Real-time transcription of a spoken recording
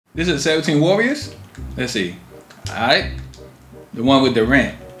This is 17 Warriors. Let's see. Alright. The one with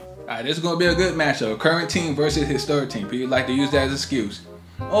Durant. Alright, this is gonna be a good matchup. Current team versus historic team. People like to use that as an excuse.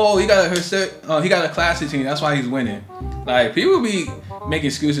 Oh, he got a classic team, that's why he's winning. Like, people be making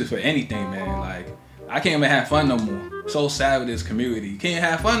excuses for anything, man. Like, I can't even have fun no more. So sad with this community. You can't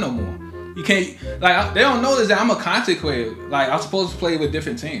have fun no more. You can't, like, they don't notice that I'm a content creator. Like, I'm supposed to play with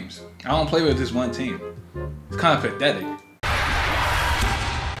different teams. I don't play with just one team. It's kind of pathetic.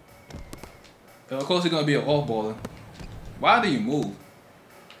 But of course, it's gonna be an off-baller. Why do you move?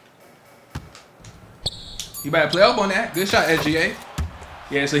 You better play up on that. Good shot, SGA.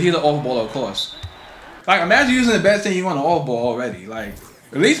 Yeah, so he's an off-baller, of course. Like, imagine using the best thing you want an off-ball already. Like,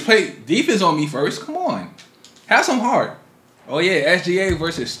 at least play defense on me first. Come on. Have some heart. Oh, yeah, SGA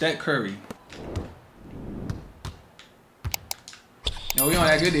versus Steph Curry. No, we on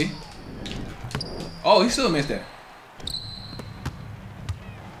that good D. Oh, he still missed that.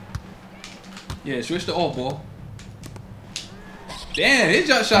 Yeah, switch to off-ball. Damn, his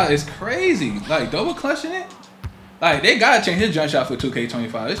jump shot is crazy. Like, double clutching it? Like, they gotta change his jump shot for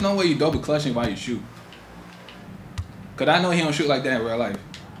 2K25. There's no way you double clutching while you shoot. Cause I know he don't shoot like that in real life.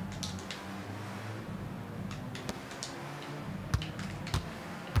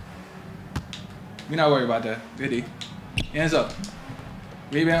 We're not worried about that. Good D. Hands up.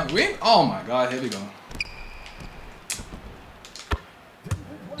 Rebound. Oh my God, here we go.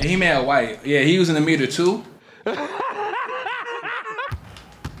 And he made a white. Yeah, he was in the meter too.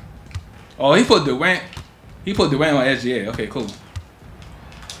 Oh, he put Durant. He put Durant on SGA. Okay, cool.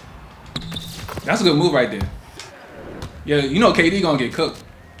 That's a good move right there. Yeah, you know KD gonna get cooked.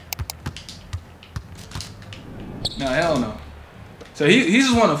 No, hell no. So he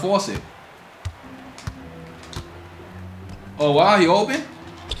just wanna force it. Oh wow, he open?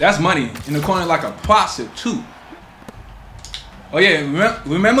 That's money in the corner like a prostitute. Oh yeah,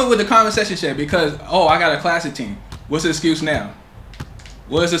 remember what the comment section said, because oh, I got a classic team. What's the excuse now?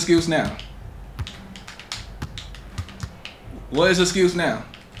 What is the excuse now? What is the excuse now?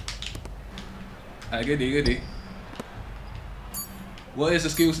 Alright, good D, good D. What is the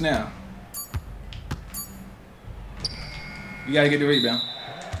excuse now? You gotta get the rebound.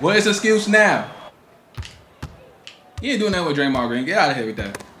 What is the excuse now? You ain't doing that with Draymond Green. Get out of here with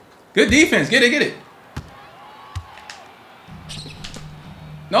that. Good defense. Get it, get it.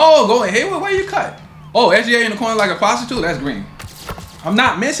 No, go ahead. Hayward, where you cut? Oh, SGA in the corner like a prostitute? That's green. I'm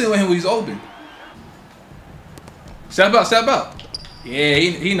not messing with him when he's open. Step up, step up. Yeah,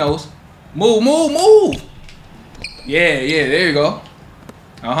 he knows. Move, move, move. Yeah, yeah, there you go.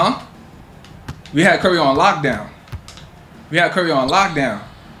 Uh-huh. We had Curry on lockdown. We had Curry on lockdown.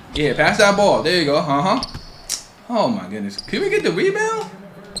 Yeah, pass that ball. There you go. Uh-huh. Oh, my goodness. Can we get the rebound?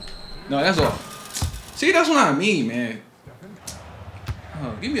 No, that's all. See, that's what I mean, man.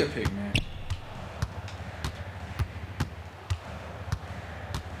 Oh, give me a pick, man.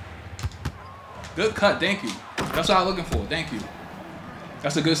 Good cut, thank you. That's what I was looking for, thank you.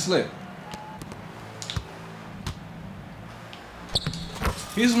 That's a good slip.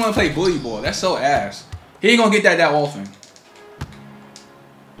 He just want to play bully ball. That's so ass. He ain't gonna get that often.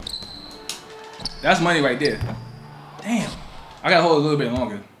 That's money right there. Damn. I gotta hold a little bit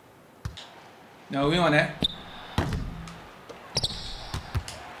longer. No, we on that.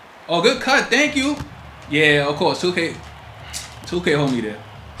 Oh, good cut. Thank you. Yeah, of course. 2K hold me there.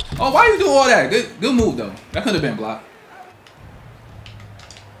 Oh, why you do all that? Good move, though. That could have been blocked.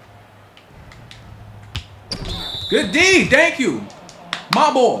 Good D. Thank you.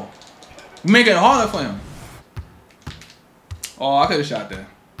 My ball. You're making it harder for him. Oh, I could have shot that.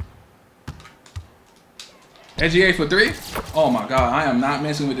 SGA for 3? Oh, my God. I am not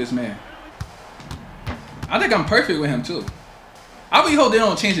messing with this man. I think I'm perfect with him, too. I really hope they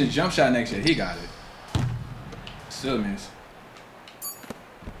don't change his jump shot next year. He got it. Still miss.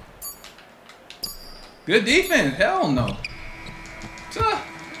 Good defense. Hell no.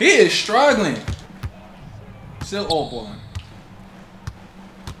 He is struggling. Still all balling.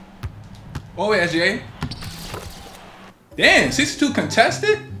 Oh, wait, SGA. Damn, 62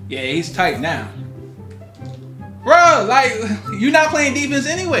 contested? Yeah, he's tight now. Bro, like, you're not playing defense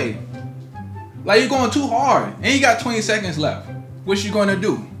anyway. Like, you're going too hard. And you got 20 seconds left. What you gonna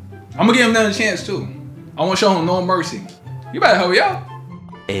do? I'm gonna give him another chance too. I wanna show him no mercy. You better hurry up.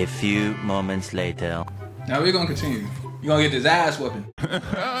 A few moments later. Now we're gonna continue. You're gonna get this ass whooping.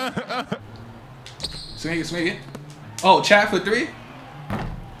 Swing it, swing it. Oh, chat for 3?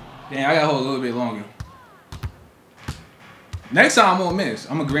 Damn, I gotta hold a little bit longer. Next time I won't miss.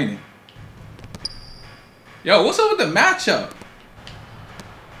 I'm gonna green it. Yo, what's up with the matchup?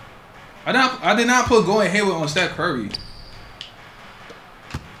 I did not put going Hayward on Steph Curry.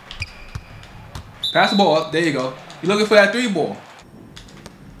 Pass the ball up. There you go. You looking for that 3 ball.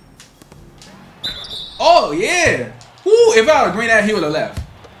 Oh, yeah. Woo, if I would have green that, he would have left.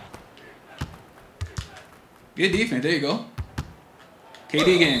 Good defense. There you go.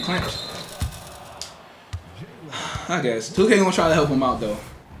 KD getting clinched. I guess. 2K gonna try to help him out, though.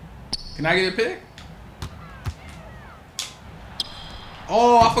 Can I get a pick?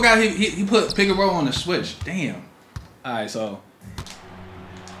 Oh, I forgot he put pick and roll on the switch. Damn. Alright, so.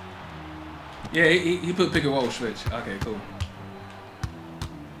 Yeah, he put pick and roll switch. Okay, cool.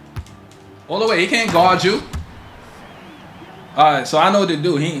 All the way, he can't guard you. Alright, so I know what to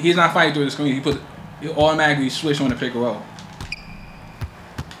do. He's not fighting through the screen. He automatically switch on the pick and roll.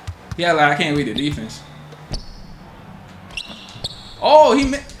 Yeah, like I can't read the defense. Oh, he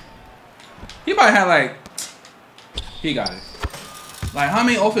probably had like, he got it. Like, how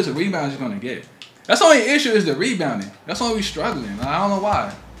many offensive rebounds you gonna get? That's the only issue is the rebounding. That's why we struggling. I don't know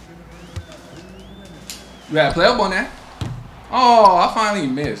why. You gotta play up on that. Oh, I finally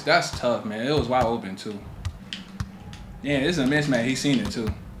missed. That's tough, man. It was wide open too. Yeah, this is a mismatch. He's seen it too.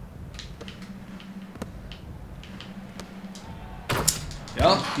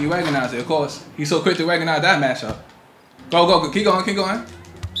 Yup, he recognized it, of course. He's so quick to recognize that matchup. Go, go, go. Keep going, keep going.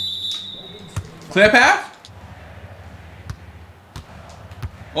 Clear path?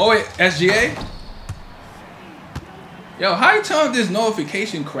 Oh, wait, SGA? Yo, how you turn this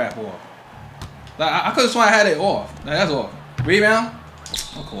notification crap off? Like, I could have sworn I had it off. Like, that's off. Rebound?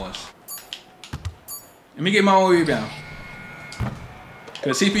 Of course. Let me get my own rebound.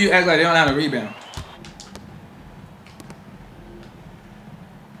 Because CPU act like they don't know how to rebound.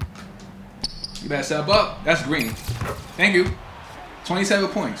 You better step up. That's green. Thank you. 27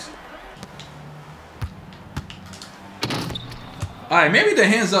 points. Alright, maybe the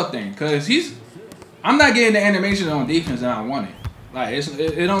hands up thing. Because I'm not getting the animation on defense that I wanted. Like,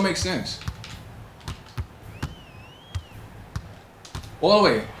 it don't make sense. All the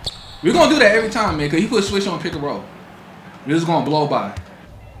way. We're going to do that every time, man. Because he put a switch on pick and roll. We're just going to blow by.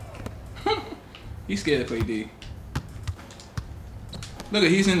 He's scared to play D. Look at,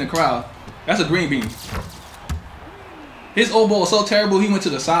 he's in the crowd. That's a green bean. His old ball is so terrible, he went to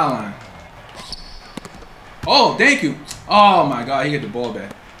the sideline. Oh, thank you. Oh my God, he hit the ball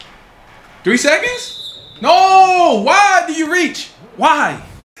back. 3 seconds? No! Why do you reach? Why?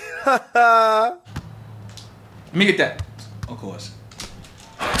 Let me get that. Of course.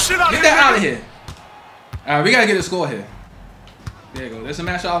 Get that out of here. Alright, we gotta get a score here. There you go. That's a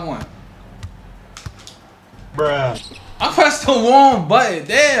match I want. Bruh. I pressed the wrong button.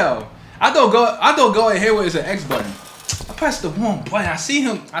 Damn. I thought go ahead with an X button. I pressed the wrong button. I see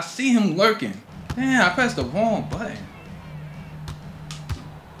him lurking. Damn, I pressed the wrong button.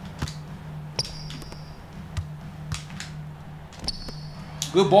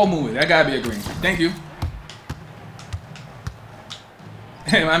 Good ball movement. That gotta be a green. Thank you.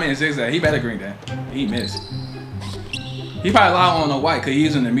 Hey, my man zigzag. He better green that. He missed. He probably lied on the white because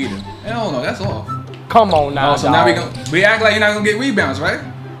he's in the meter. Hell no, that's off. Come on now. Oh, so now we act like you're not gonna get rebounds, right?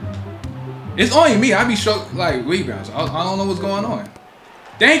 It's only me. I be struck like rebounds. I don't know what's going on.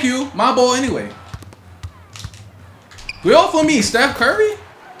 Thank you. My ball anyway. Real for me, Steph Curry?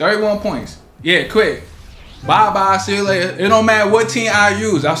 31 points. Yeah, quick. Bye-bye. See you later. It don't matter what team I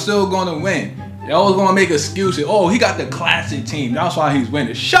use. I'm still going to win. They always going to make excuses. Oh, he got the classic team. That's why he's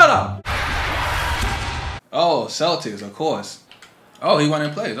winning. Shut up. Oh, Celtics, of course. Oh, he won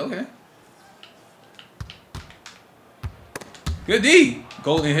in plays. Okay. Good D.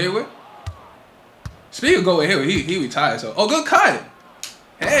 Golden Hayward. Speaking of Golden Hayward, he retired. So, oh, good cut.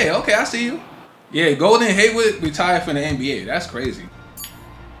 Hey, okay, I see you. Yeah, Golden Hayward retired from the NBA. That's crazy.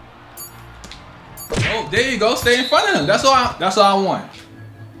 Oh, there you go. Stay in front of him. That's all I want.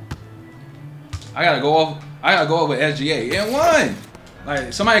 I gotta go over SGA and one.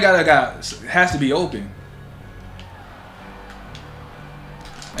 Like somebody has to be open.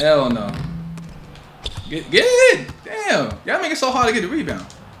 Hell no. Get it. Damn. Y'all make it so hard to get the rebound.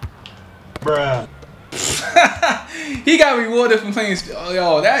 Bruh. He got rewarded from playing. Oh,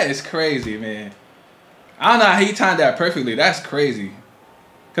 yo, that is crazy, man. I don't know how he timed that perfectly. That's crazy.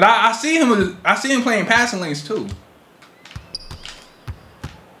 Cause I see him playing passing lanes too.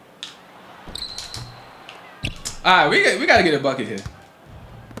 All right, we gotta get a bucket here.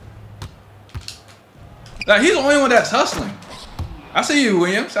 Like he's the only one that's hustling. I see you,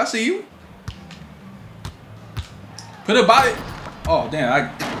 Williams. I see you. Put a body. Oh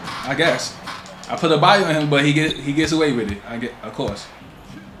damn, I guess I put a body on him, but he gets away with it. Of course.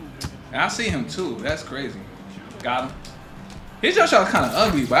 And I see him too. That's crazy. Got him. His jump shot kind of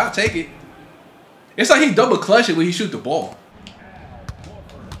ugly, but I'll take it. It's like he double clutch it when he shoot the ball.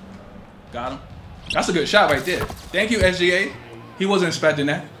 Got him. That's a good shot right there. Thank you, SGA. He wasn't expecting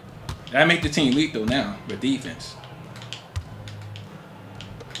that. That make the team lethal now with defense.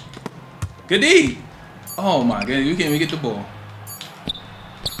 Good D. Oh my god, you can't even get the ball.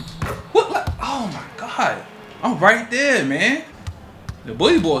 What? Oh my god. I'm right there, man. The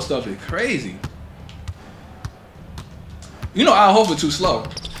bully ball stuff is crazy. You know, Al Horford too slow.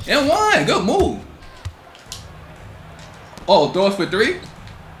 And one. Good move. Oh, throw it for three?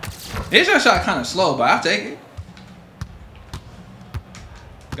 His shot kind of slow, but I'll take it.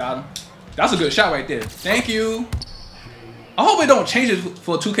 Got him. That's a good shot right there. Thank you. I hope it don't change it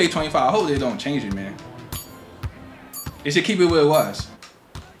for 2K25. I hope they don't change it, man. It should keep it where it was.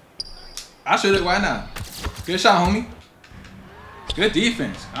 I should have. Why not? Good shot, homie. Good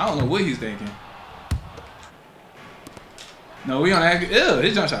defense. I don't know what he's thinking. No, we on that. Ew,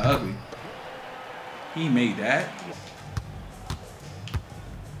 his jump shot ugly. He made that.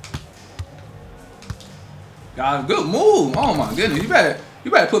 God, good move. Oh my goodness. You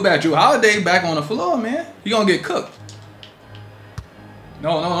better put back Drew Holiday back on the floor, man. You gonna get cooked.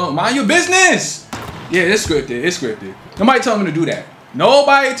 No. Mind your business. Yeah, it's scripted. It's scripted. Nobody tell him to do that.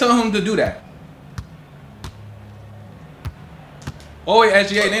 Nobody tell him to do that. Oh wait,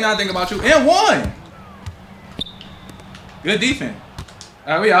 SGA, they not thinking about you. And one. Good defense.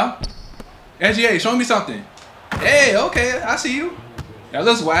 All right, we out. SGA, show me something. Hey, okay, I see you. That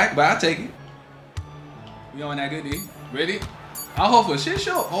looks whack, but I'll take it. We on that good D. Ready? I'll hope for shit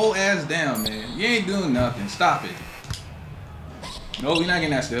your old ass down, man. You ain't doing nothing. Stop it. No, we're not getting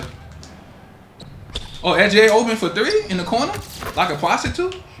that still. Oh, SGA open for three in the corner? Like a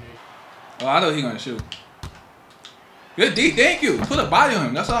prostitute? Oh, I thought he gonna shoot. Good D, thank you. Put a body on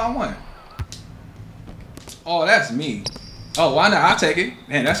him. That's all I want. Oh, that's me. Oh, why not? I'll take it.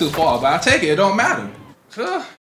 Man, that's too far, but I'll take it. It don't matter.